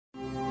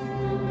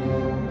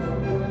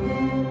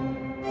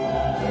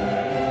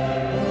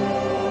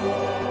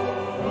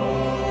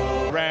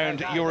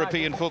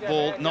European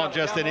football, not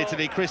just in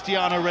Italy.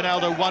 Cristiano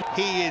Ronaldo won.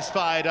 He is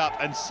fired up,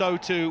 and so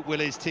too will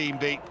his team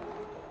be.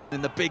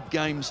 In the big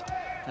games,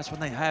 that's when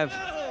they have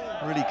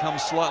really come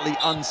slightly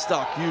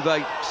unstuck.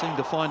 Juve seem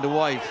to find a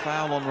way.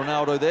 Foul on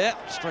Ronaldo there,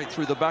 straight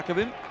through the back of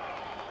him.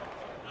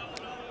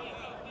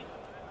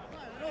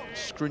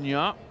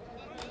 Skriniar,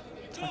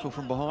 tackle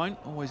from behind,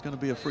 always going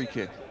to be a free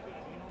kick.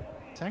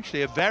 It's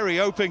actually a very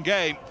open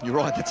game. You're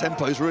right, the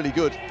tempo's really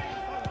good.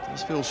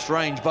 This feels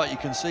strange, but you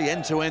can see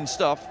end-to-end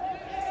stuff.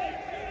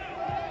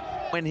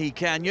 When he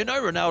can, you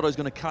know Ronaldo's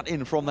going to cut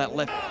in from that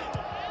left.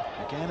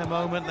 Again, a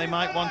moment they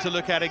might want to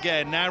look at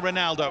again. Now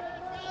Ronaldo.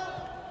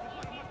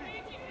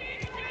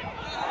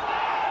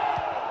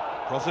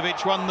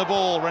 Brozovic won the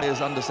ball.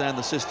 Players understand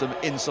the system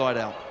inside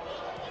out.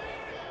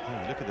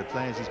 Oh, look at the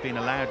players he's been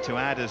allowed to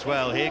add as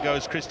well. Here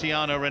goes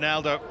Cristiano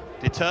Ronaldo,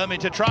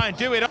 determined to try and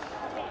do it.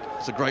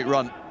 It's a great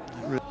run.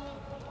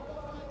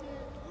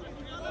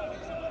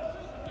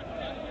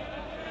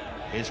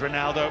 Here's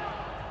Ronaldo.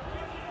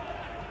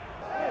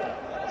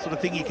 Sort of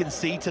thing you can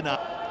see tonight.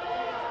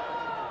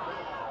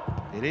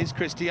 It is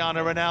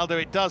Cristiano Ronaldo.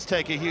 It does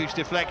take a huge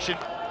deflection.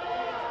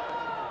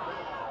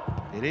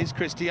 It is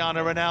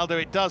Cristiano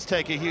Ronaldo. It does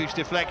take a huge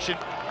deflection.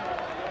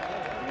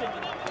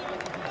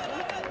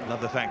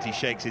 Love the fact he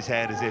shakes his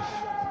head as if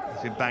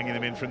he's been banging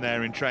them in from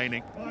there in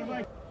training.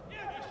 A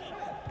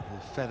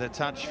feather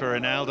touch for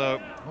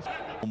Ronaldo.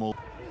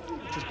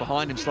 Just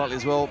behind him slightly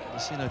as well.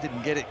 Alsido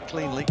didn't get it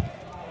cleanly.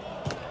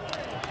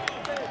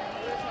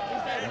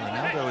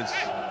 Ronaldo has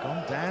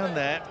gone down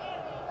there.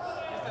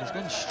 He's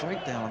gone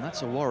straight down,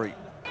 that's a worry.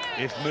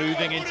 If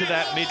moving into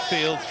that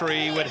midfield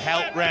three would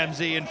help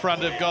Ramsey in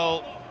front of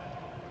goal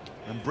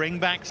and bring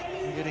back...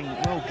 Getting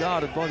well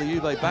guarded by the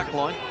Juve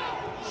backline.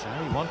 So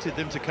he wanted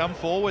them to come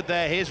forward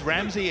there. Here's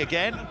Ramsey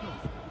again.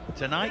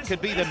 Tonight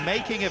could be the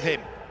making of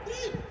him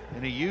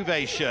in a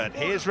Juve shirt.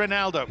 Here's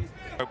Ronaldo.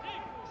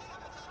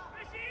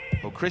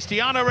 Well,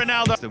 Cristiano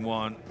Ronaldo than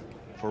one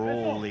for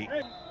all the...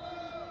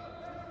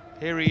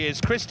 Here he is,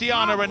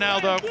 Cristiano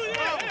Ronaldo.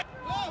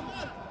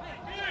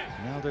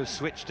 Ronaldo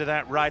switched to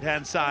that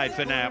right-hand side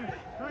for now.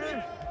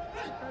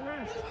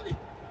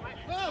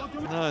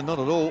 No, not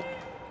at all.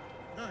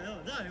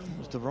 It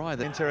was DeVry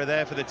there. Inter are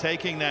there for the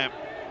taking now.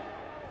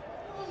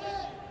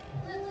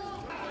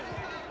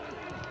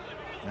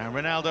 Now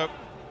Ronaldo.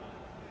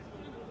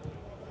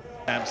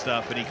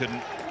 Stuff, but he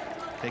couldn't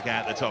pick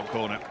out the top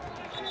corner.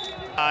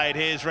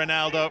 Here's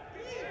Ronaldo.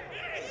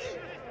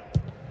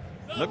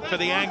 Look for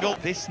the angle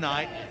this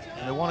night.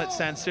 The one at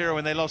San Siro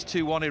when they lost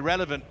 2-1,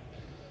 irrelevant.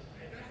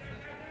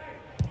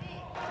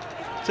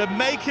 So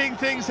making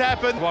things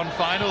happen. One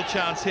final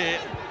chance here.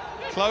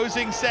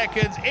 Closing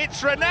seconds.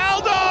 It's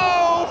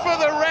Ronaldo for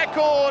the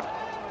record.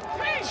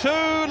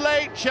 2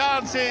 late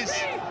chances,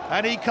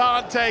 and he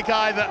can't take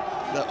either.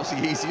 That was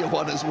the easier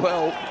one as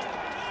well.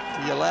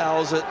 He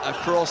allows it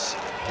across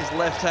his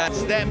left hand.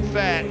 It's them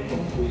fair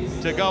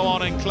to go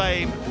on and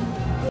claim